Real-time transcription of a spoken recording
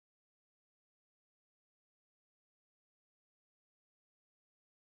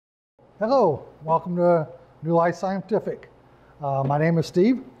Hello, welcome to New Life Scientific. My name is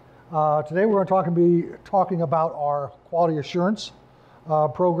Steve. Today we're going to be talking about our quality assurance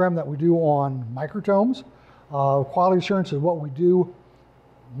program that we do on microtomes. Quality assurance is what we do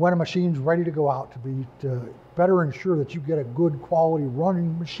when a machine's ready to go out to better ensure that you get a good quality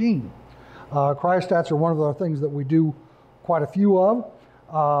running machine. Cryostats are one of the things that we do quite a few of.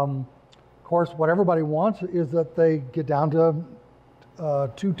 Of course, what everybody wants is that they get down to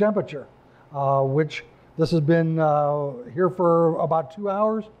 2 temperature, which this has been here for about 2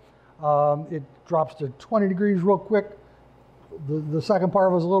 hours. It drops to 20 degrees real quick. The second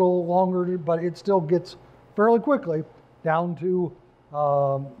part was a little longer, but it still gets fairly quickly down to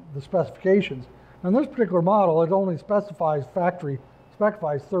the specifications. And this particular model, it only specifies factory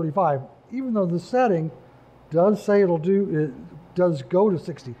 35, even though the setting does say it does go to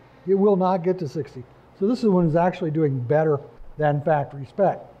 60. It will not get to 60. So this one is actually doing better than factory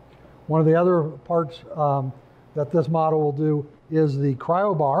spec. One of the other parts that this model will do is the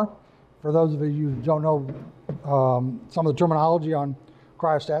cryo bar. For those of you who don't know some of the terminology on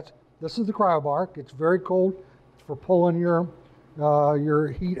cryostats, this is the cryo bar. It gets very cold. It's for pulling your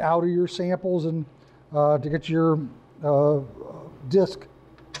heat out of your samples and to get your disc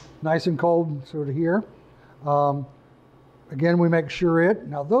nice and cold sort of here. Again, we make sure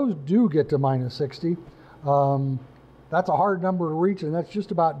now those do get to minus 60. That's a hard number to reach, and that's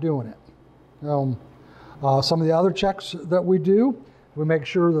just about doing it. Some of the other checks that we do, we make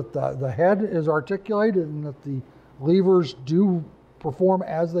sure that the head is articulated and that the levers do perform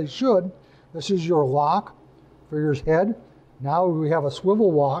as they should. This is your lock for your head. Now we have a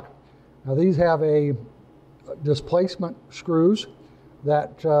swivel lock. Now these have a displacement screws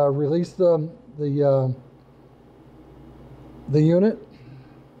that release the unit.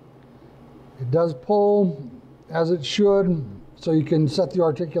 It does pull as it should, so you can set the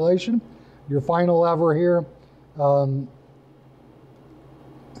articulation. Your final lever here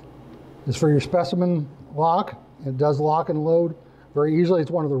is for your specimen lock. It does lock and load very easily. It's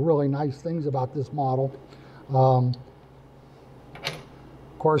one of the really nice things about this model. Of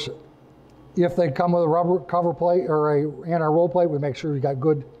course, if they come with a rubber cover plate or a anti-roll plate, we make sure you got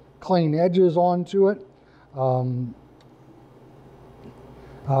good clean edges onto it.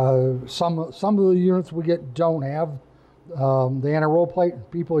 Some of the units we get don't have the anti-roll plate.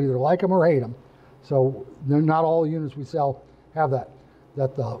 People either like them or hate them. So not all the units we sell have that.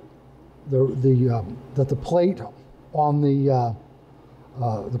 That the plate on the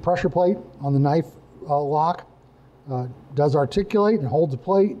pressure plate on the knife lock does articulate and holds the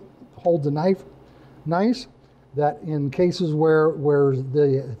plate, holds the knife nice. That in cases where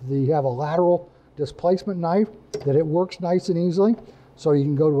they have a lateral displacement knife, that it works nice and easily. So you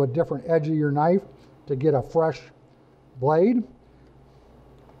can go to a different edge of your knife to get a fresh blade.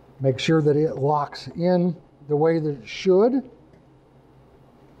 Make sure that it locks in the way that it should.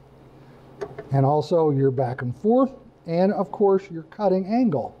 And also your back and forth. And of course your cutting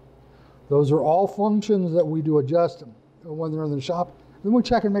angle. Those are all functions that we do adjust them when they're in the shop. Then we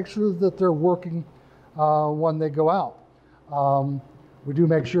check and make sure that they're working when they go out. We do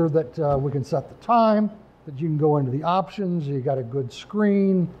make sure that we can set the time, that you can go into the options. You got a good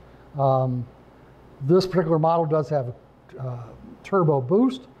screen. This particular model does have turbo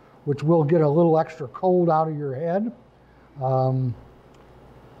boost, which will get a little extra cold out of your head.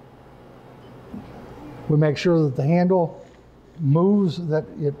 We make sure that the handle moves, that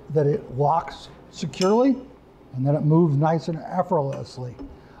it locks securely, and that it moves nice and effortlessly.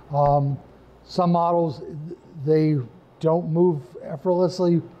 Some models, they don't move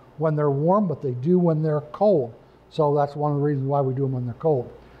effortlessly when they're warm, but they do when they're cold. So that's one of the reasons why we do them when they're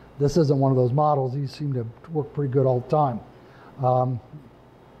cold. This isn't one of those models. These seem to work pretty good all the time.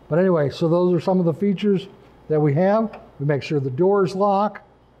 But anyway, so those are some of the features that we have. We make sure the doors lock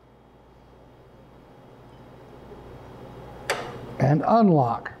and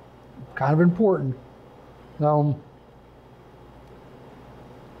unlock. Kind of important.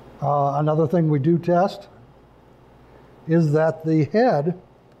 Another thing we do test is that the head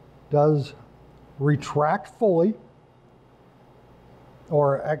does retract fully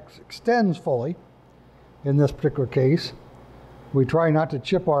or extends fully. In this particular case, we try not to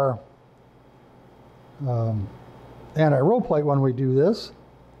chip our anti-roll plate when we do this.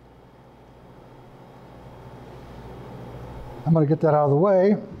 I'm going to get that out of the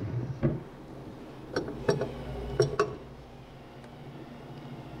way.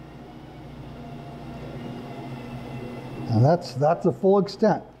 And that's the full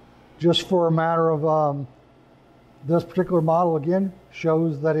extent. Just for a matter of this particular model, again,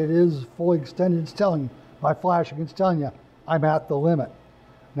 shows that it is fully extended. It's telling you, by flashing, it's telling you, I'm at the limit.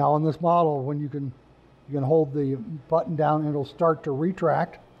 Now on this model, when you can hold the button down and it'll start to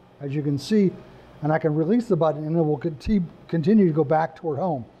retract, as you can see, and I can release the button and it will continue to go back toward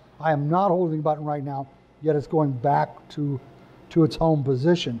home. I am not holding the button right now, yet it's going back to its home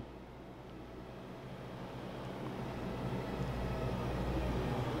position.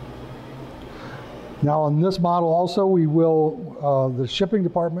 Now on this model also, we will, the shipping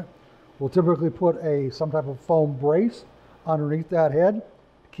department will typically put some type of foam brace underneath that head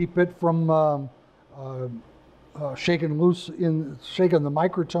to keep it from shaking loose shaking the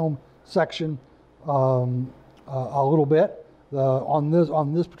microtome section a little bit. On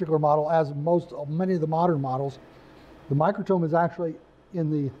this particular model, as many of the modern models, the microtome is actually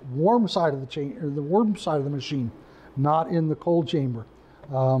in the warm side of the machine, not in the cold chamber,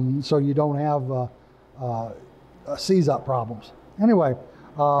 so you don't have seize up problems. Anyway,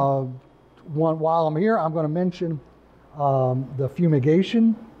 while I'm here, I'm going to mention the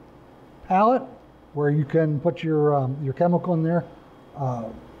fumigation palette, where you can put your chemical in there,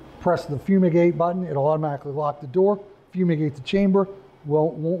 press the fumigate button, it'll automatically lock the door, fumigate the chamber,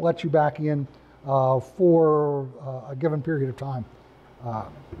 won't let you back in for a given period of time.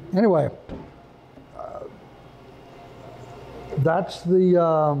 Anyway, that's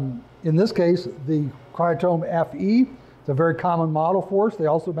in this case, the Cryotome FE. It's a very common model for us. They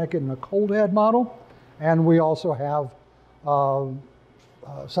also make it in a cold head model. And we also have,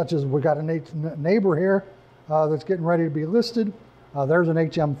 such as we got a neighbor here that's getting ready to be listed. There's an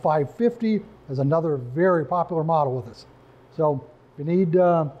HM550. There's another very popular model with us. So if you need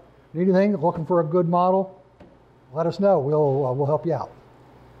anything, looking for a good model, let us know. We'll help you out.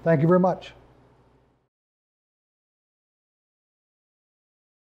 Thank you very much.